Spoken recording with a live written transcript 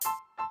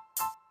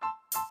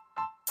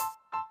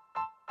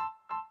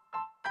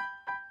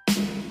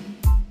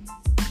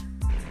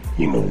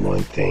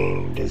One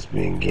thing that's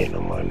been getting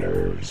on my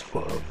nerves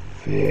for a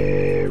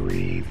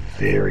very,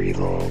 very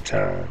long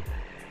time,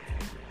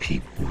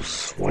 people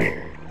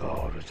swearing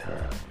all the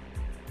time.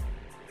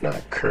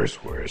 Not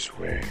curse word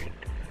swearing.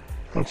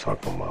 I'm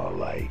talking about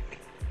like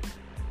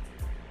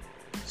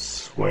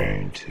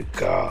swearing to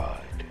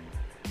God,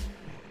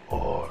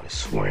 or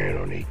swearing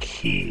on their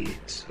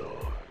kids,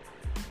 or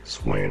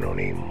swearing on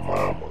their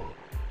mama.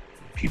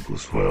 People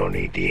swear on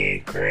their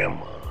dead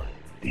grandma.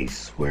 They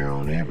swear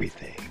on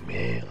everything,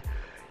 man.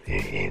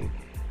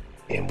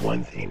 And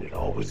one thing that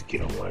always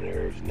get on my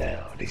nerves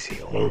now, they say,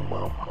 "Oh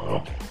my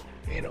mama,"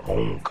 and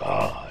 "Oh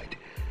God."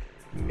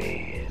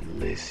 Man,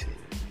 listen,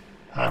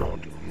 I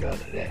don't do none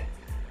of that.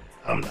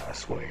 I'm not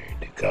swearing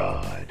to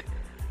God.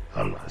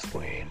 I'm not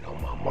swearing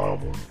on my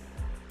mama.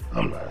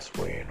 I'm not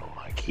swearing on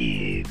my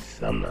kids.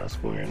 I'm not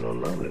swearing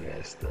on none of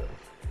that stuff.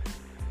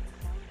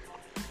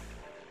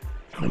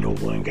 I know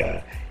one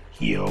guy,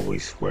 he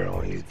always swear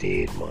on his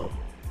dead mama.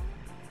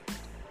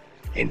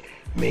 And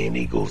man,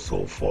 they go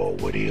so far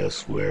where they'll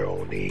swear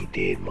on their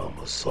dead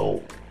mama's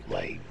soul.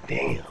 Like,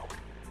 damn,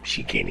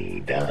 she can't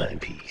even die in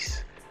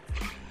peace.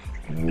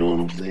 You know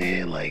what I'm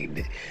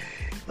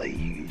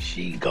saying?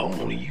 She gone,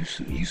 and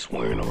you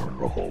swearing on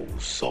her whole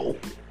soul.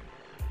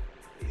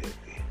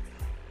 Yeah,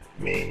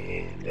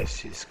 man,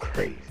 that's just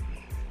crazy.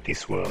 They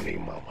swear on their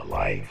mama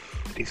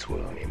life. They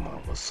swear on their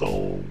mama's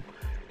soul.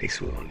 They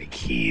swear on their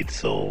kid's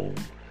soul.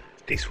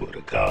 They swear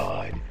to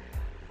God.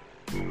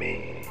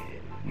 Man,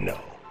 no,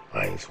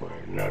 I ain't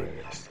swearing none of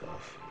that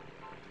stuff.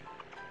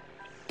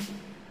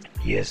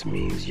 Yes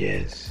means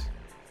yes.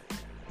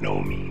 No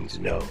means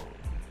no.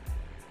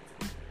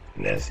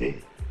 And that's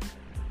it.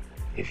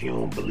 If you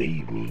don't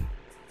believe me,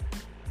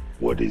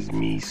 what is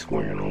me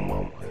swearing on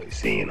my,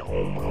 saying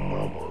on my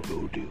mama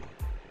go do?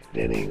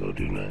 That ain't gonna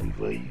do nothing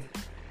for you.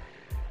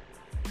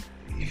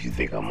 If you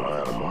think I'm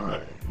lying, I'm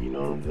lying. You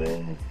know what I'm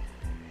saying?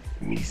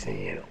 Me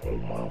saying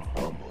on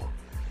my mama,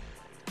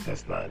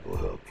 that's not gonna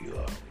help you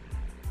out.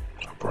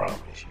 I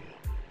promise you.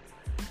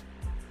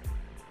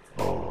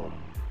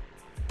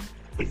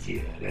 But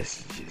yeah,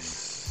 that's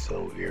just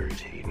so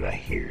irritating. I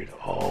hear it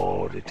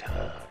all the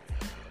time.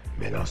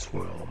 Man, I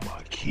swear on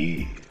my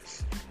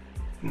kids.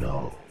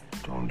 No,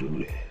 don't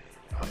do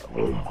that.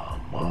 On my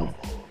mama.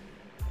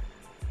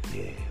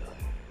 Yeah,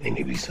 and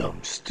it be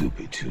something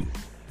stupid too.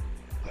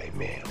 Like,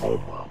 man,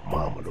 on my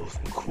mama, those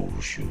some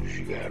cool shoes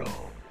you got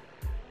on.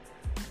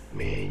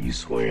 Man, you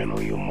swearing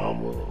on your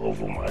mama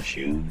over my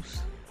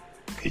shoes?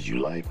 Cause you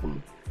like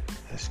them?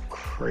 That's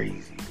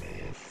crazy,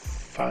 man.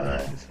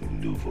 Find some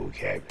new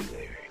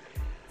vocabulary.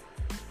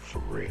 For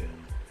real.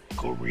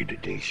 Go read the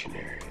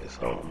dictionary or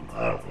something.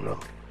 I don't know.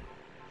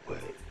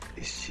 But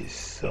it's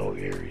just so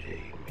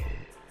irritating,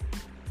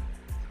 man.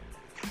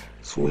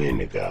 Swearing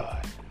to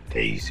God.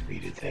 That used to be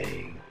the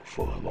thing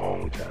for a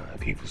long time.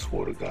 People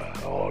swore to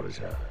God all the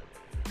time.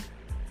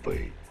 But,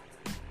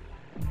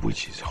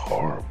 which is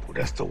horrible.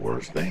 That's the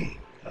worst thing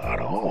out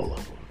of all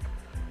of them.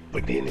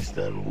 But then it's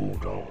done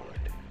moved on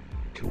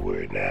to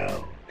where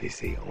now they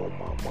say, "Oh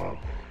my mama,"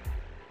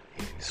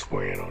 and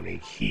swearing on their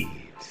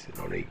kids and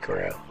on their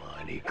grandma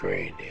and their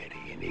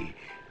granddaddy and their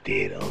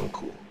dead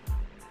uncle.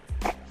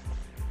 But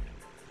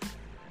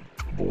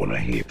when I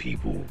hear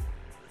people,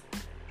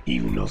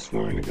 even though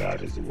swearing to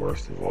God is the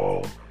worst of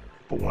all,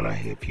 but when I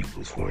hear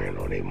people swearing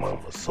on their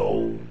mama's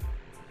soul,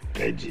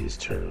 that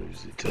just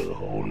turns it to a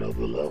whole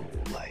nother level.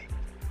 Like,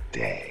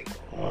 dag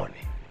on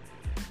it.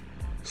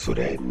 So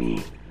that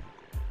means,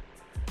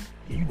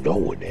 you know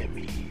what that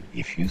means.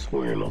 If you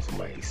swearing on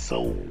somebody's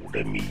soul,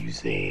 that means you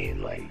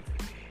saying, like,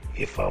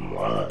 if I'm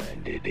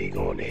lying, that they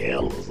going to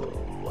hell or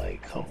something.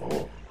 Like, come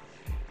on.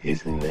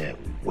 Isn't that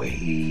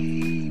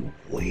way,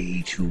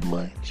 way too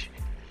much?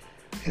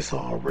 It's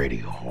already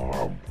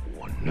horrible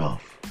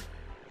enough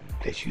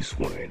that you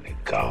swearing to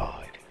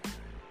God,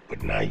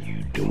 but now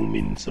you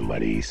dooming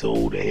somebody's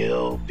soul to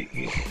hell,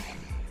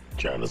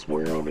 trying to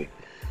swear on it.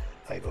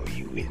 Like, are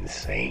you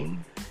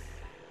insane?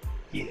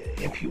 Yeah,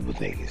 and people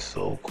think it's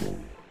so cool.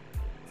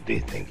 They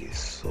think it's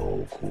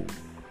so cool.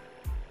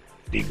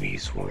 They be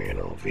swearing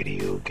on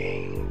video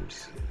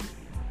games,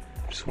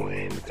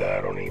 swearing to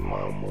God on their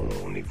mama,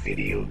 on the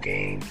video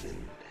games,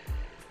 and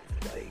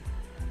like,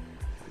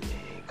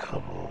 man,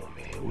 come on,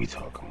 man. We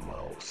talking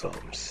about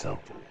something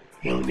simple.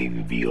 You don't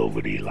even be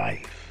over their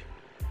life.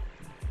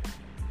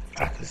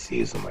 I could see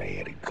if somebody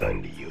had a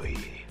gun to your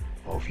head,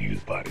 or if you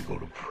was about to go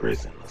to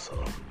prison or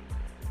something.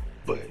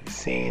 But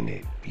saying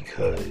it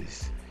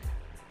because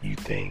you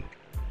think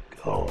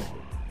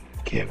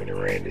Kevin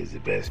Durant is the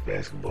best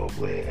basketball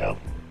player ever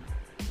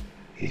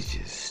is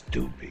just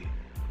stupid.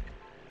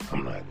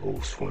 I'm not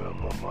gonna swear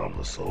on my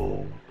mama's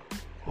soul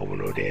over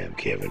no damn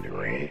Kevin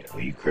Durant.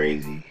 Are you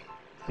crazy?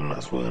 I'm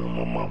not swearing on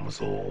my mama's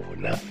soul over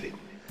nothing.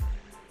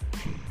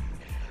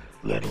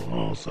 Let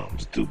alone something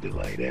stupid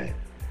like that.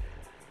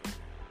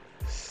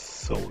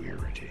 So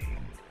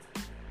irritating.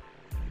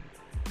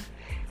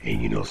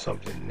 And you know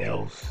something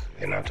else,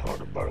 and I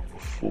talked about it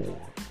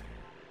before,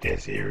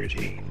 that's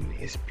irritating,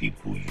 is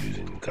people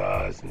using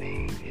God's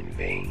name in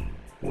vain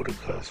with a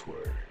cuss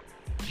word.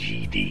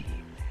 GD.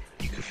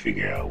 You can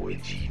figure out what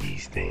GD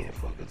stands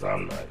for, because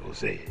I'm not going to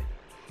say it.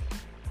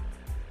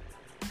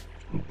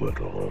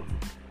 But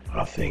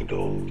I think I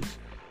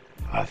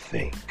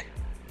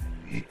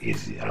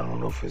don't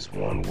know if it's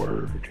one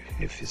word,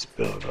 if it's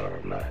spelled out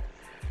or not,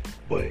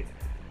 but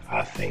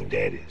I think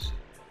that is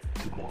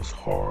the most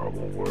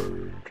horrible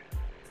word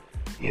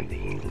in the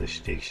English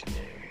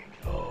dictionary.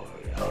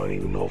 I don't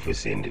even know if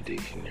it's in the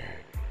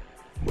dictionary,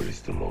 but it's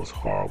the most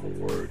horrible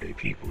word that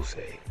people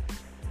say.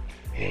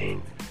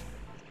 And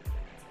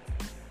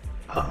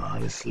I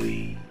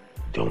honestly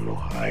don't know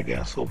how it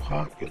got so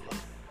popular.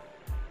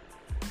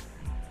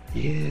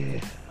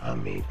 Yeah, I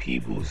mean,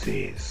 people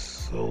say it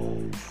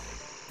so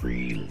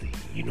freely,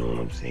 you know what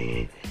I'm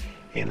saying?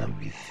 And I'm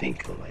be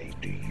thinking, like,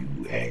 do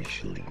you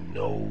actually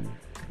know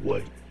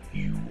what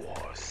you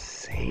are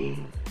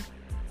saying?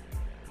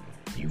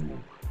 You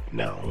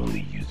not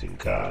only using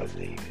God's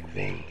name in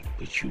vain,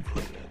 but you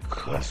putting a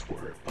cuss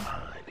word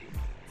behind it.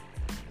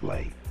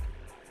 Like,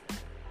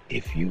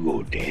 if you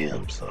go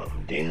damn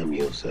something, damn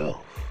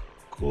yourself.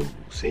 Go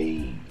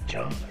say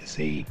John,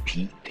 say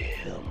Pete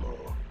damn,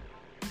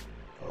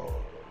 or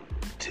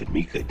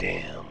Tamika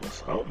damn, or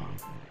something.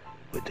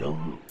 But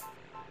don't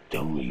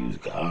use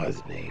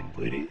God's name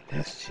with it.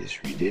 That's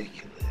just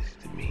ridiculous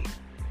to me.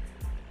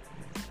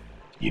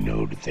 You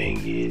know, the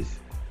thing is,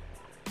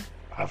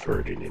 I've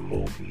heard it in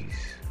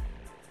movies,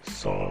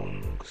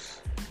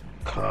 songs,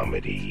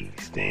 comedy,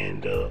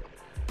 stand-up.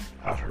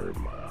 I've heard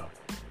my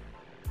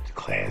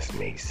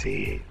classmates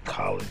say it,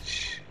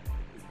 college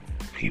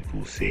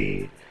people say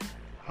it.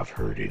 I've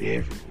heard it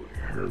everywhere. I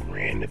heard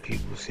random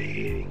people say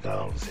it in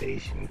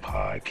conversation,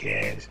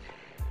 podcasts,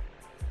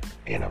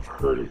 and I've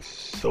heard it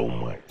so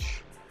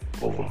much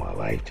over my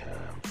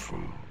lifetime,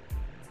 from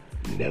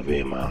never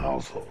in my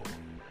household,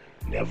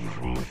 never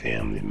from a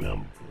family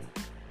member,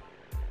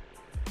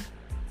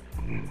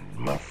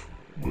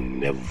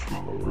 never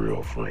from a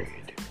real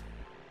friend,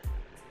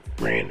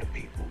 random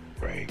people,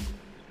 right?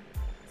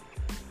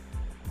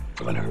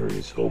 I heard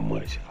it so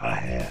much.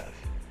 I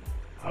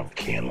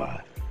can't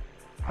lie.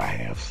 I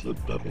have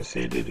slipped up and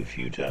said it a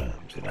few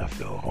times, and I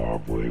felt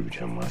horrible every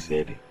time I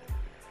said it.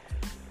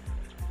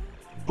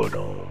 But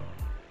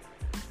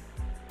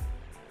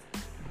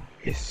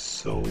it's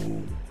so,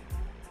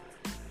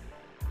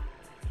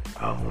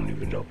 I don't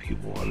even know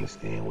people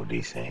understand what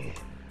they're saying.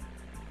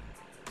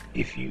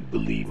 If you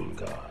believe in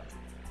God,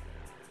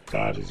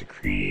 God is a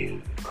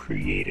creator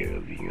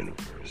of the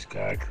universe.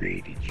 God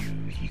created you.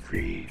 He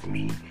created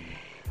me.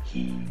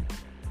 He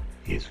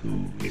is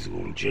who is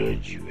going to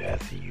judge you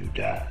after you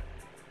die.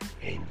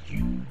 And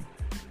you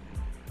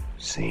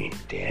saying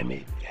damn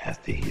it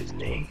after his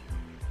name,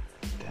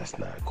 that's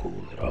not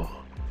cool at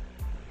all.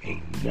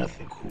 Ain't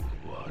nothing cool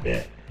about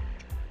that.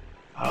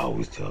 I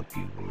always tell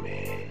people,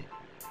 man,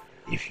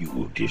 if you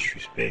will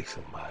disrespect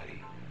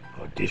somebody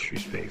or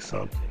disrespect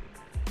something,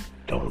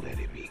 don't let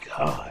it be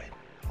God.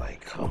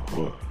 Like, come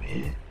on,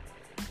 man.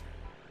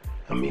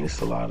 I mean,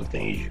 it's a lot of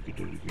things you can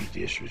do to be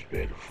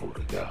disrespectful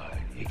to God.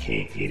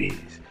 It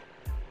is.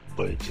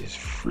 But just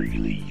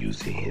freely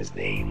using his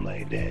name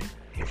like that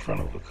in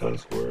front of a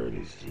cuss word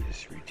is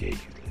just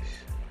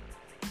ridiculous.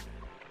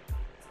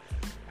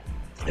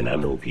 And I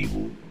know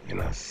people,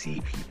 and I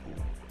see people,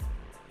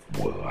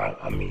 well,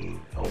 I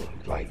mean,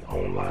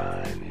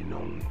 online and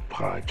on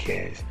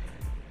podcasts,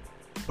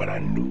 but I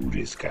knew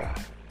this guy,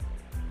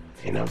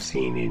 and I've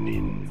seen it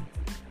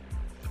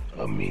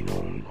on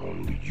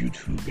the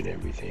YouTube and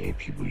everything.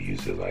 People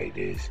use it like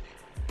this.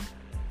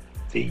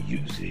 They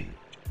use it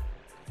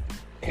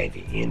at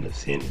the end of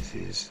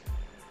sentences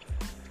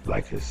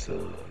like it's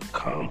a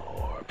comma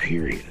or a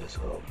period or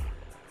something.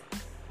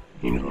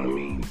 You know what I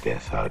mean?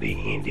 That's how they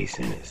end their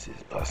sentences,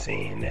 by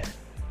saying that.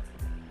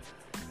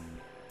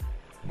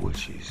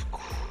 Which is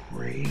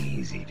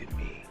crazy to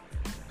me.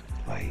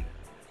 Like,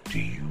 do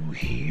you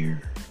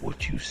hear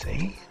what you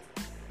saying?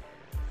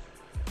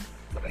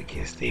 But I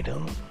guess they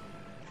don't.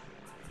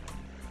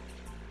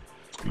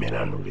 Man,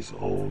 I know this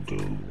old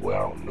dude. Well,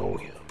 I don't know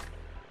him.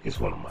 It's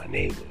one of my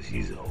neighbors.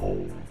 He's an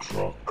old,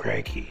 drunk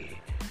crackhead.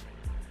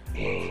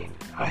 And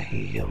I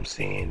hear him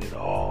saying it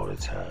all the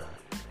time.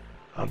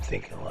 I'm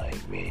thinking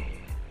like, man,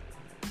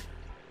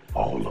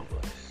 all of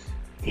us,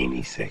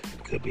 any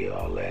second could be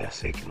our last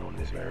second on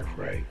this earth,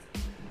 right?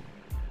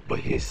 But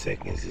his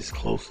seconds is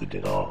closer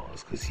than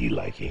ours, because he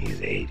like in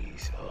his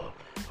 80s,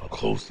 or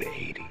close to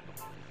 80.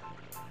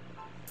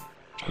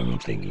 I'm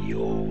thinking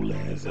your old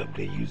ass up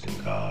there using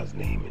God's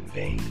name in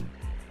vain,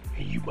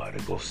 and you about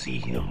to go see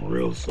him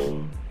real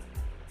soon.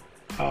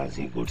 How's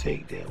he gonna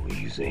take that when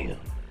you see him?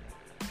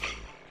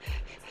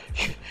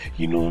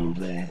 You know what I'm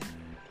saying?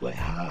 Like,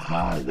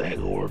 how is that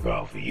gonna work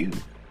out for you?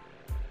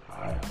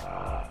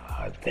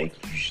 I think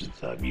you should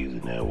stop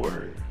using that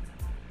word,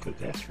 because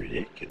that's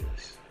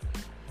ridiculous.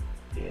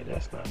 Yeah,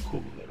 that's not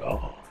cool at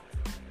all.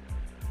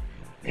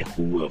 And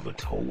whoever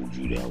told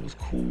you that was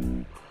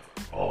cool,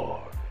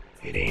 or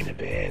it ain't a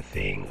bad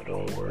thing, or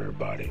don't worry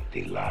about it,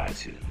 they lied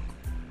to you.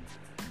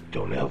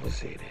 Don't ever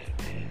say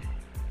that, man.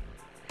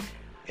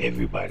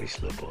 Everybody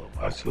slip up.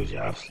 I told you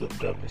I've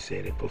slipped up and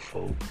said it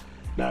before.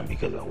 Not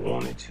because I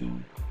wanted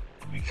to,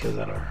 but because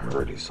I done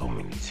heard it so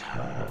many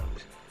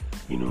times.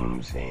 You know what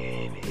I'm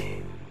saying?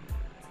 And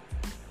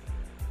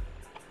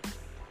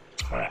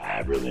I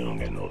really don't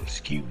got no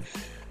excuse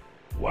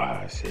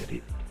why I said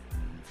it.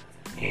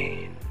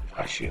 And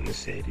I shouldn't have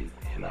said it.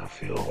 And I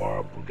feel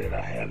horrible that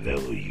I have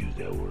ever used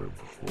that word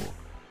before.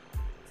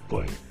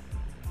 But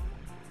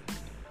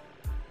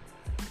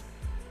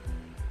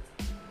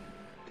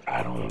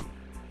I don't,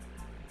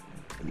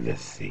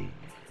 let's see,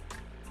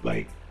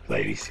 like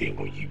they said,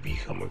 when you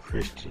become a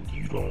Christian,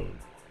 you don't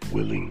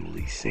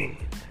willingly sin.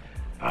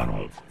 I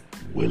don't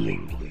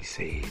willingly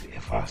say it.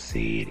 If I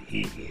said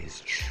it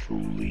is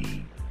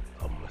truly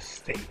a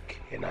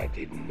mistake, and I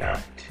did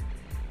not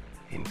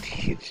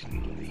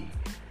intentionally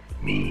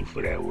mean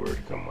for that word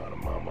to come out of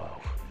my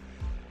mouth.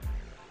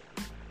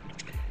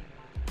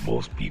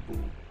 Most people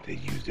that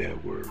use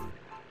that word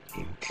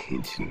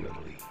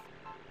intentionally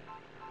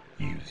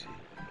use it.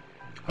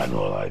 I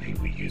know a lot of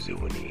people use it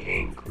when they're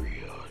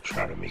angry or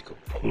try to make a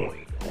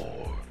point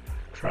or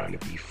trying to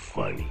be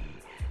funny.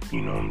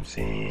 You know what I'm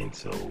saying?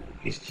 So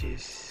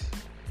it's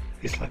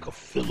like a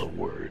filler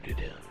word to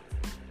them.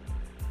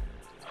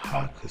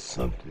 How could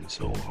something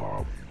so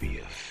horrible be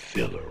a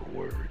filler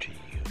word to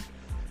you?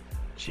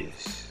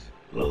 Just,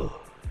 ugh.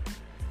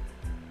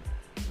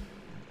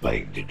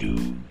 Like the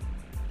dude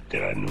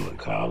that I knew in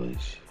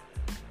college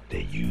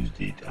that used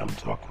it, I'm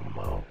talking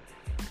about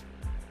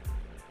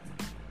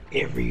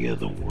every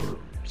other word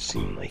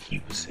seemed like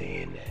he was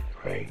saying that,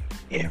 right?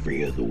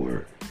 Every other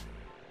word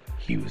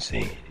he was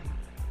saying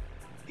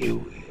it.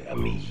 I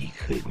mean, he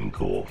couldn't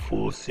go a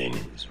full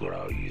sentence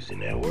without using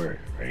that word,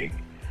 right?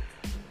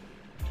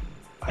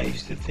 I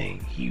used to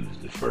think he was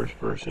the first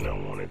person I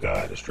wanted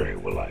God to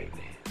strike with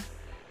lightning.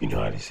 You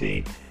know how they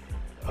say,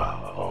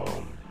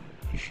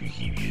 if you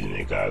keep using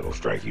it, God will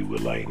strike you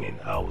with lightning.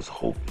 I was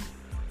hoping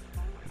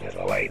that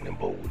a lightning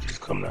bolt would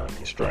just come down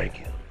and strike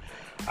him.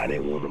 I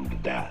didn't want him to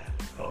die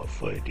or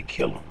for it to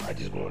kill him. I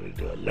just wanted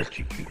to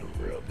electrocute him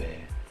real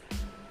bad.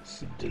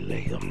 So to let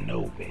him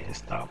know, man,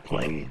 stop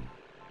playing.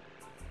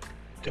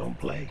 Don't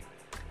play.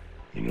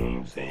 You know what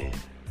I'm saying?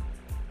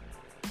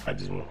 I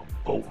just want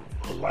a bolt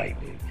of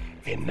lightning.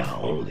 And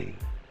not only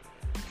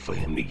for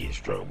him to get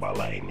struck by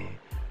lightning,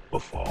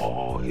 but for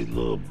all his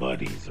little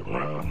buddies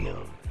around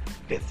him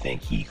that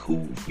think he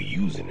cool for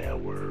using that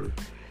word.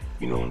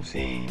 You know what I'm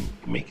saying?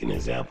 Make an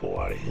example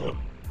out of him.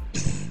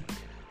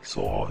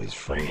 So all his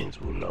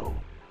friends will know.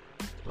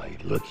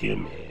 Like, look here,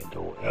 man,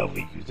 don't ever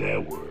use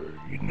that word.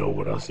 You know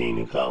what I seen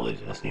in college?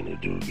 I seen a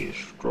dude get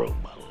struck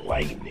by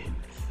lightning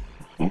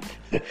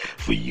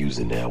for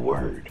using that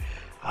word.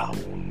 I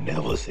will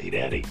never say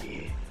that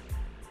again.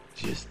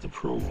 Just to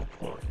prove a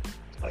point.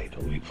 Like,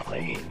 don't be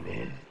playing,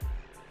 man.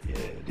 Yeah,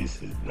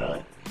 this is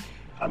not,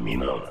 I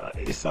mean,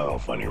 it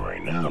sounds funny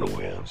right now the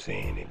way I'm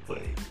saying it,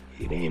 but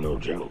it ain't no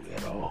joke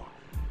at all.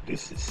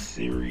 This is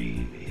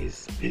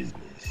serious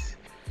business.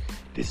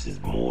 This is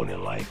more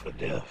than life or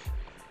death.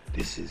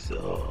 This is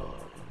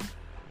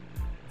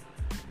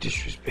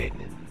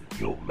disrespecting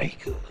your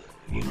maker.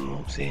 You know what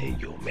I'm saying?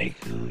 Your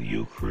maker,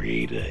 your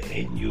creator,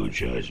 and your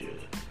judger.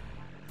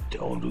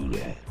 Don't do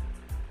that.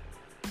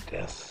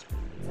 That's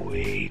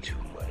way too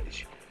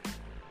much.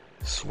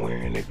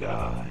 Swearing to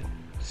God,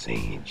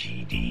 saying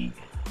GD,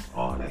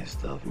 all that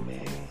stuff,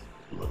 man.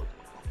 Look,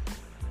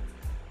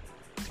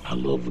 I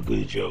love a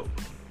good joke.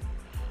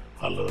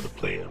 I love to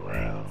play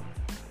around.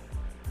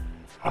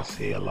 I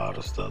say a lot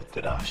of stuff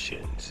that I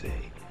shouldn't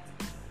say,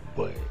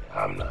 but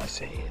I'm not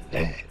saying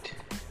that.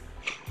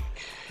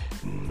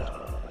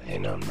 Nah,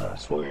 and I'm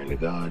not swearing to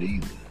God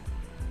either.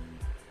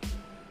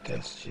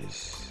 That's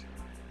just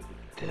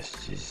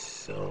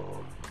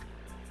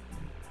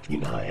you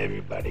know how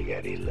everybody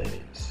got their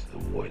limits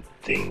of what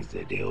things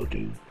that they'll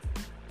do.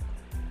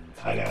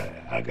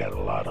 I got a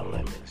lot of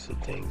limits of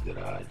things that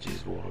I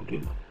just won't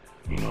do.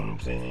 You know what I'm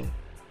saying?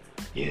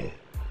 Yeah,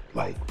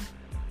 like,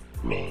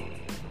 man,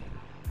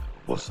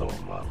 what's some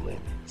of my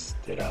limits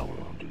that I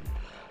won't do?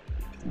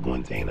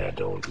 One thing I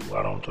don't do,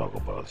 I don't talk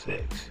about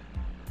sex.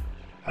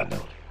 I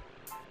don't.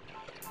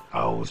 I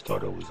always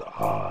thought it was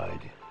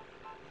odd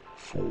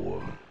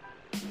for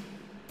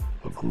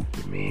a group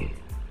of men,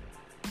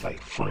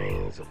 like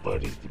friends or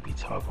buddies, to be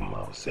talking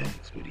about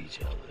sex with each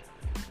other.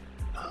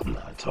 I'm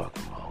not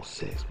talking about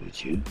sex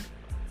with you.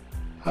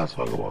 I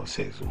talk about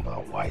sex with my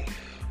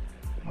wife,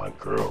 my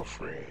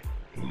girlfriend.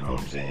 You know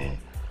what I'm saying?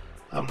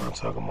 I'm not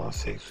talking about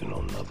sex with no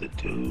another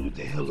dude.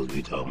 The hell is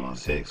we talking about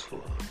sex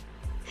for?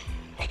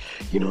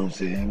 You know what I'm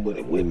saying?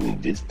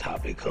 When this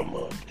topic come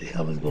up, the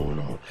hell is going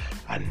on?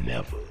 I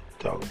never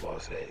talk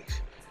about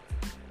sex.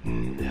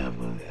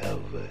 Never,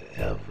 ever,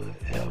 ever,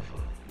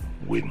 ever.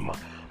 With my,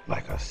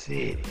 like I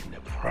said, in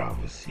the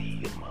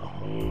privacy of my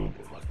home,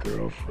 with my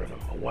girlfriend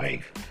or my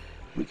wife,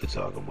 we could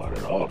talk about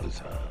it all the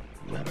time.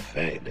 Matter of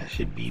fact, that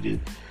could be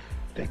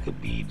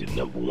the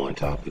number one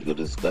topic of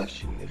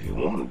discussion if you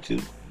wanted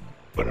to.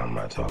 But I'm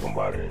not talking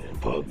about it in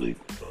public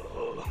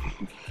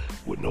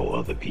with no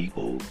other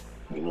people.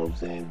 You know what I'm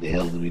saying? The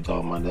hell is we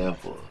talking about that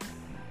for?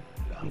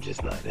 I'm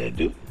just not that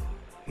dude.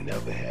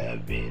 Never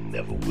have been,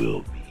 never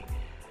will be.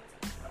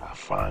 I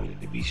find it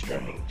to be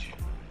strange.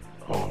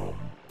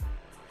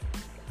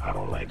 I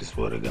don't like to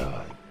swear to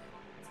God.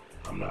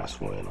 I'm not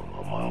swearing on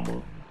my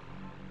mama.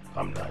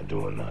 I'm not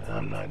doing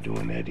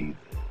that either.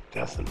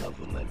 That's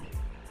another limit.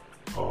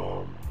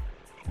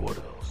 What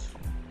else?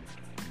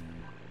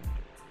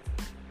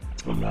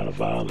 I'm not a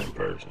violent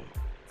person.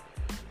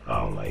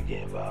 I don't like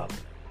getting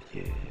violent.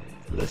 Yeah,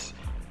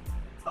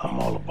 I'm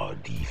all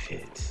about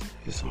defense.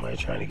 If somebody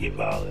trying to get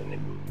violent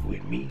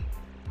with me,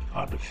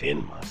 I'll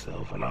defend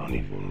myself, and I don't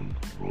even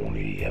want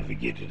to ever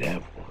get to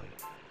that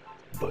point.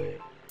 But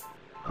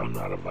I'm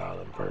not a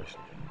violent person.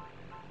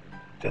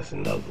 That's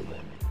another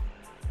limit.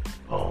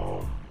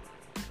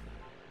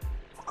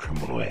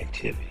 Criminal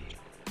activity.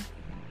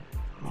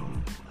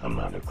 I'm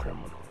not a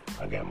criminal.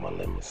 I got my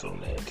limits on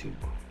that too.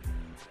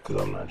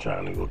 Because I'm not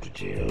trying to go to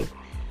jail.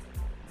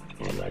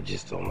 And I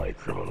just don't like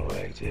criminal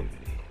activity.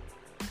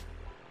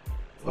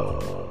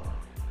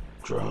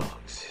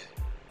 Drugs.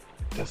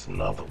 That's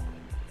another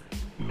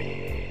one.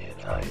 Man,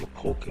 I ain't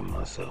poking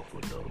myself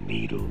with no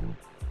needle.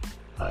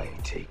 I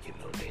ain't taking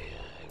no damn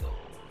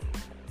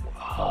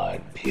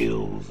hard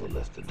pills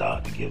unless the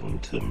doctor give them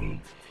to me.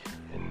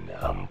 And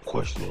I'm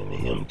questioning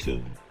him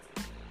too.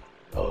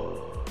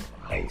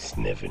 I ain't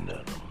sniffing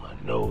none on my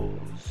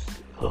nose.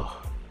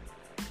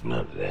 None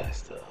of that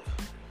stuff.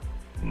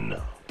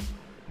 No.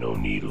 No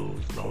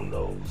needles, no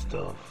nose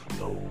stuff,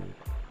 none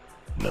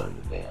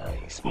of that. I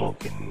ain't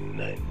smoking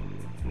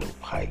nothing, no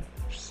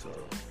pipes.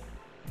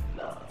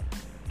 Nah.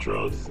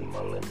 Drugs is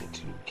my limit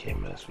too.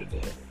 Can't mess with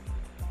that.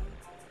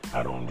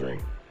 I don't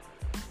drink.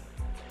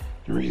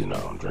 The reason I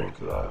don't drink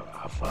is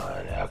I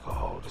find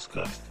alcohol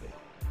disgusting.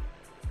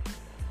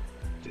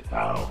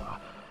 I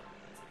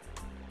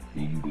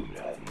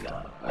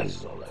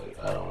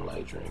don't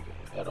like drinking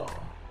at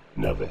all.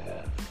 Never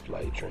have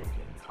liked drinking.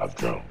 I've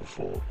drunk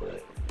before,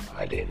 but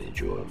I didn't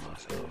enjoy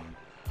myself.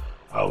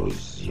 I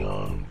was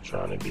young,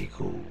 trying to be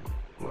cool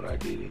when I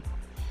did it.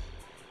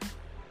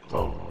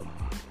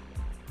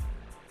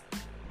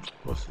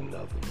 What's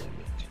another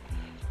limit?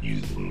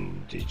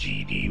 Using the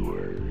GD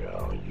word, I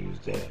don't use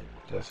that.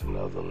 That's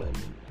another limit.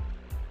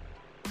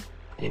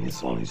 And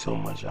it's only so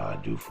much I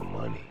do for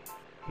money.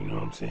 You know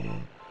what I'm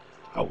saying?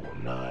 I will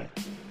not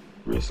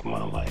risk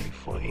my life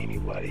for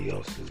anybody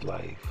else's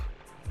life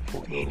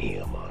for any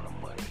amount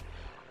of money.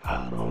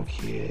 I don't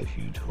care if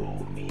you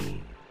told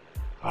me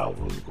I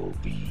was going to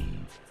be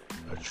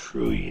a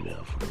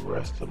trillionaire for the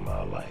rest of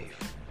my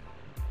life.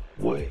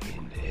 What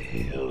in the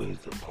hell is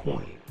the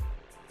point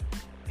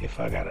if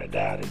I gotta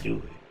die to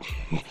do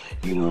it?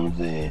 You know what I'm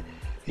saying?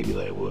 They'd be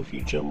like, well, if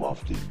you jump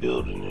off this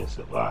building and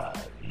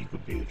survive, you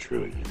could be a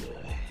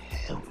trillionaire.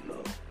 Hell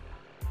no.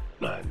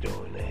 Not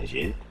doing that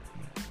shit.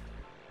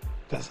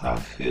 That's how I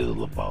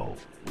feel about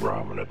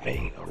robbing a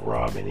bank or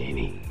robbing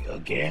a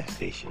gas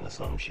station or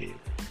some shit.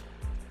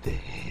 The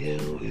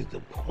hell is the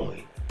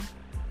point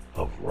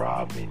of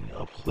robbing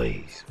a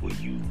place where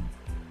you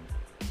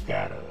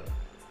got a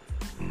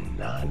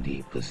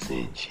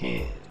 90%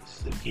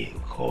 chance of getting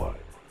caught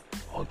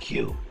or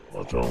killed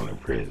or thrown in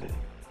prison?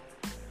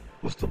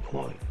 What's the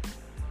point?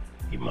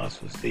 You might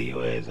as well stay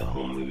your ass at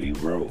home and be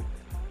broke.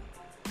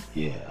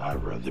 Yeah,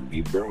 I'd rather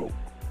be broke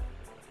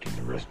than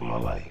the rest of my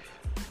life.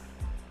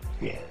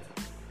 Yeah,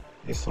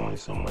 it's only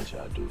so much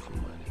I do for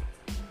money.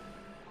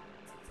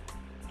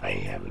 I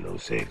ain't having no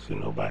sex with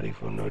nobody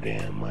for no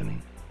damn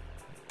money.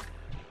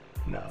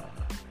 Nah.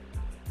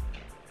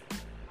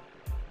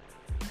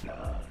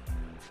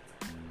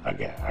 I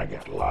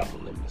got a lot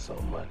of limits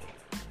on money.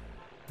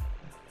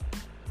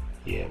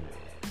 Yeah, man.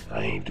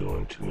 I ain't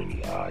doing too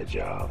many odd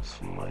jobs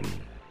for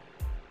money.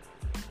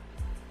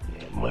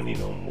 Yeah, money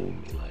don't move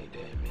me like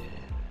that,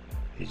 man.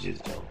 It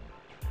just don't.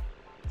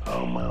 I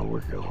don't mind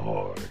working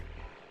hard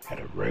at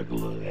a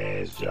regular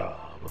ass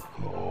job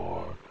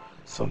or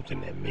something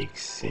that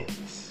makes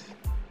sense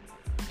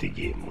to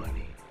get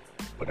money.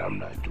 But I'm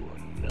not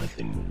doing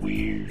nothing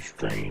weird,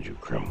 strange, or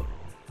criminal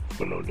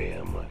for no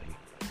damn money.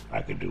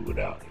 I could do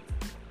without it.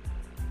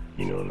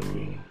 You know what I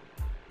mean?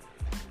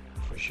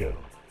 For sure.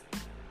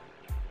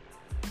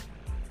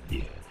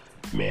 Yeah.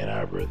 Man,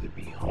 I'd rather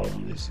be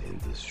homeless in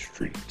the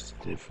streets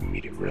than for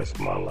me to rest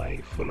my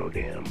life for no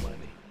damn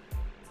money.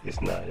 It's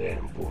not that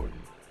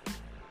important.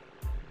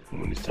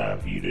 When it's time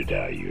for you to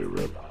die, you'll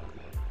realize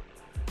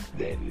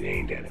that it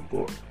ain't that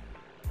important.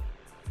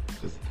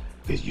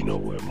 Because you know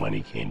what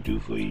money can't do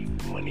for you?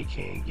 Money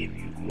can't give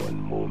you one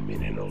more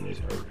minute on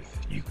this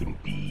earth. You can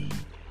be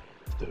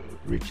the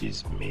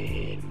richest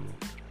man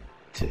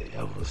to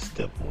ever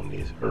step on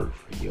this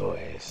earth, and your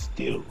ass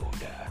still gonna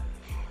die.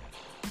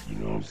 You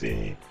know what I'm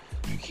saying?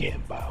 You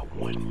can't buy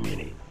 1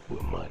 minute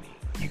with money.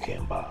 You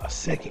can't buy a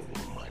second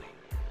with money.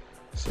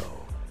 So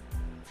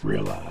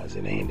realize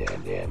it ain't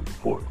that damn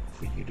important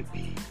for you to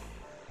be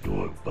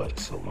doing but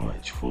so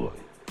much for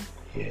it.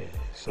 Yeah,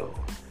 so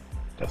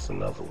that's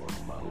another one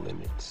of my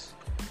limits.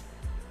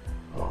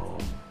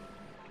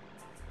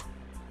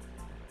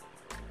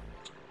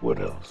 What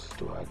else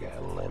do I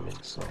got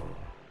limits on?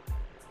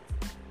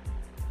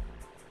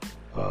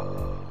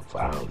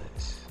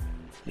 violence.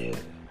 Yeah.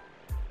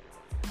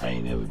 I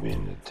ain't never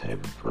been the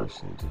type of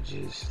person to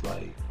just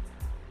like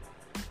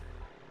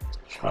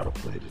try to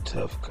play the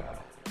tough guy,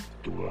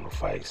 to want to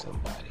fight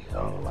somebody. I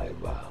don't like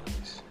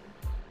violence.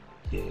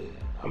 Yeah,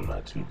 I'm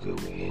not too good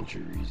with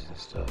injuries and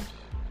stuff.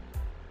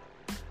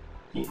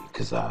 Yeah,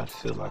 cause I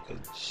feel like a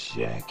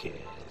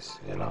jackass,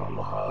 and I don't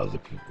know how other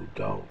people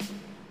don't.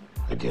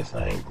 I guess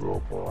I ain't grow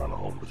up around a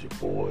whole bunch of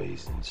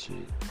boys and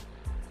shit.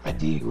 I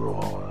did grow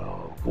up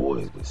around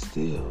boys, but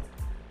still,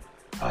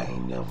 I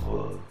ain't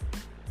never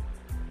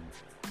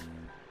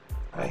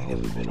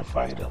been a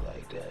fighter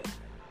like that.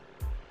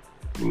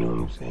 You know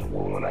what I'm saying?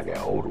 Well, when I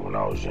got older, when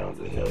I was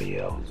younger, hell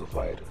yeah, I was a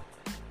fighter.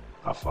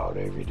 I fought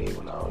every day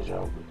when I was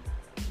younger.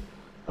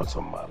 I'm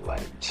talking about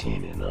like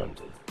 10 and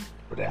under.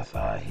 But after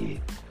I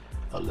hit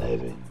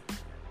 11,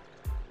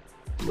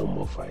 no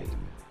more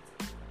fighting.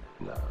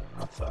 Nah,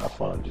 I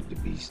found it to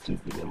be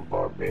stupid and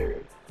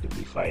barbaric to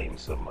be fighting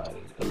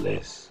somebody,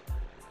 unless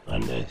I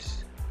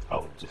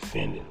was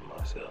defending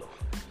myself.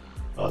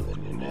 Other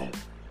than that,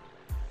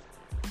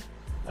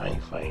 I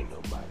ain't fighting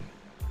nobody.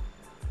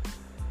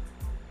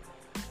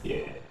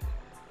 Yeah.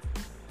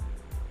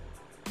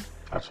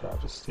 I try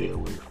to stay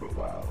away from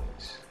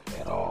violence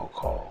at all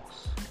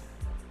costs.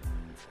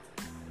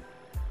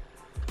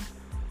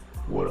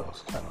 What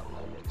else kind of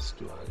limits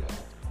do I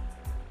got?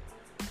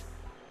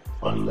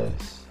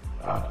 Unless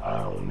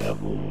I don't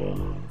never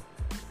want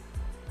to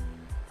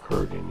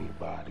hurt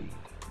anybody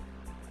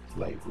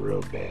like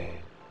real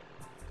bad,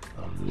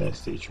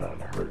 unless they trying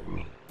to hurt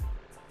me.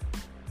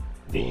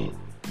 Then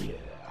yeah,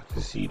 I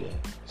can see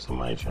that.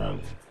 Somebody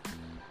trying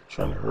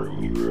to hurt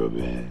me real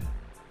bad,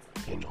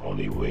 and the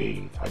only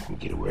way I can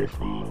get away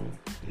from them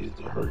is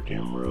to hurt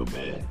them real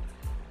bad.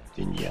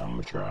 Then yeah, I'm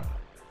gonna try.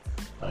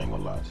 I ain't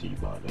gonna lie to you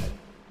about that.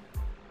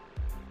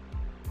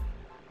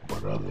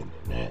 But other than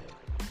that,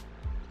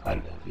 I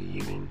never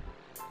even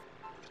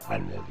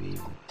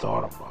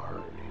thought about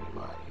hurting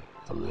anybody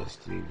unless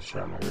they was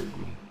trying to hurt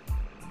me.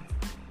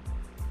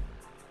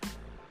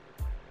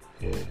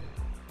 Yeah.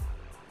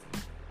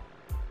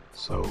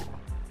 So,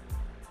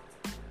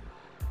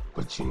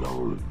 but you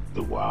know,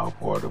 the wild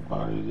part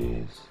about it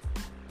is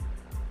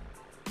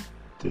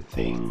the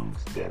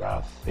things that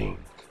I think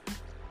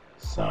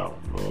sound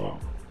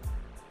normal,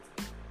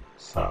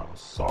 sound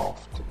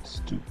soft and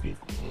stupid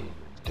and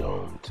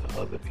dumb to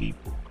other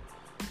people.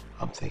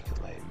 I'm thinking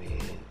like,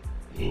 man,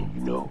 and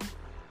you know,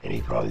 and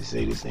they probably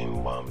say the same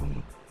about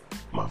me.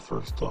 My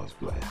first thoughts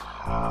be like,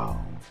 how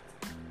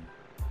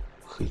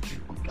could you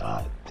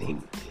not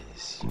think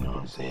this? You know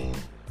what I'm saying?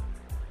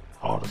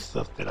 All the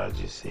stuff that I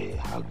just said,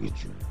 how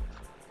could you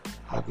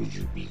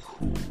be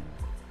cool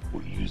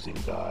with using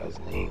God's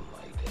name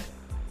like that?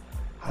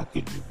 How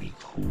could you be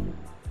cool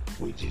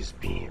with just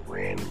being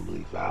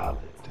randomly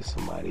violent to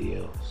somebody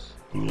else?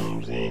 You know what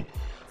I'm saying?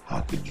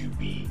 How could you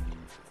be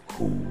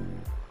cool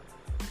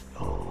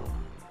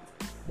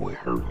with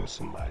hurting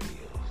somebody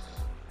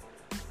else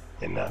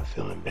and not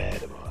feeling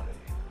bad about it?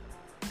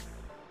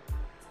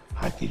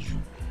 How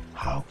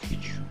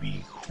could you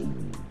be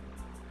cool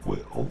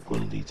with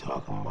openly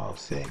talking about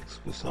sex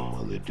with some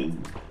other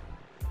dude?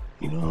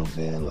 You know what I'm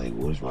saying? Like,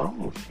 what's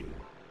wrong with you?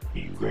 Are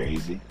you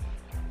crazy?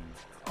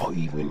 Or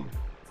even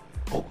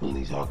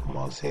openly talking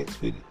about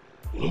sex with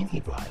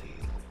anybody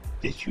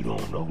that you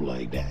don't know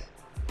like that?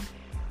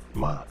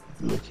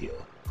 Look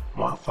here,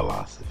 my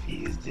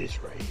philosophy is this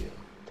right here.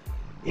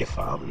 If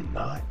I'm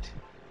not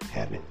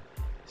having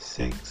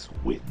sex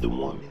with the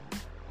woman,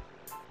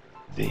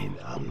 then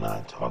I'm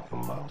not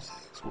talking about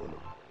sex with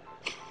them.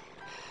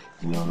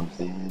 You know what I'm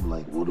saying?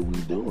 Like, what are we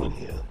doing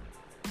here?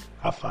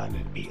 I find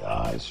it to be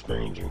odd,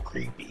 strange, and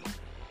creepy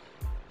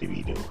to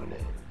be doing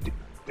that.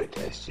 But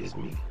that's just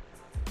me.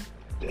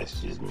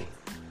 That's just me.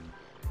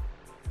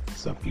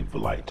 Some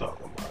people like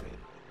talking about it.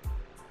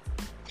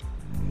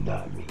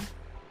 Not me.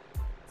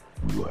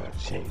 We're going to have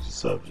to change the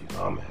subject.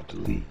 I'm going to have to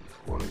leave.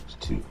 One of the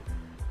two.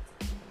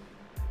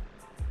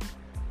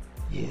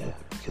 Yeah,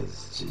 because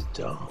it's just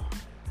dumb.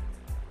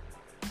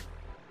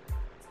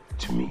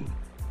 To me,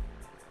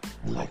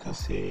 like I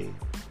said,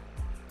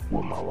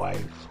 with my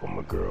wife or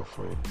my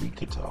girlfriend, we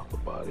could talk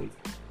about it.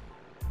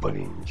 But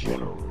in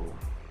general,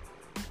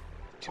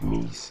 to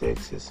me,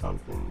 sex is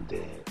something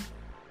that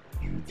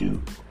you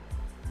do.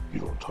 You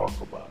don't talk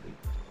about it.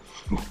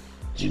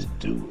 Just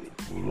do it.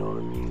 You know what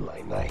I mean?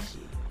 Like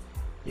Nike.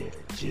 Yeah,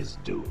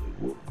 just do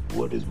it.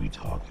 What is we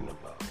talking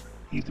about?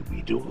 Either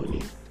we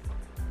doing it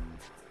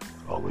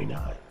or we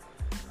not.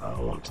 I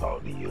don't want to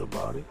talk to you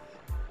about it.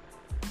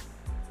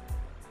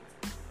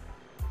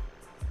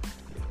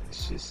 Yeah,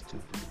 it's just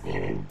stupid,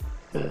 man.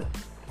 But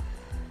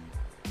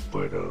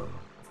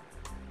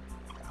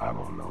I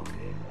don't know,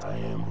 man. I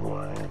am who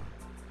I am.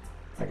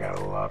 I got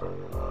a lot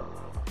of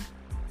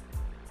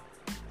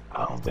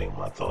I don't think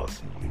my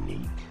thoughts are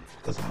unique,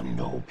 because I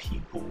know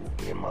people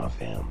in my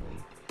family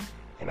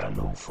and I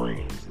know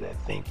friends that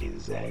think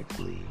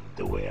exactly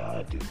the way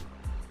I do.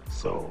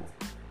 So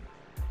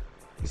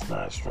it's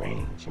not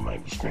strange. It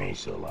might be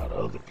strange to a lot of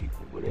other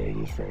people, but it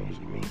ain't strange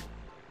to me.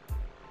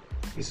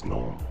 It's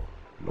normal.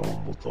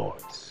 normal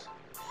thoughts.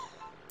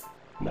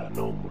 Not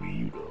normal to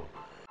you though.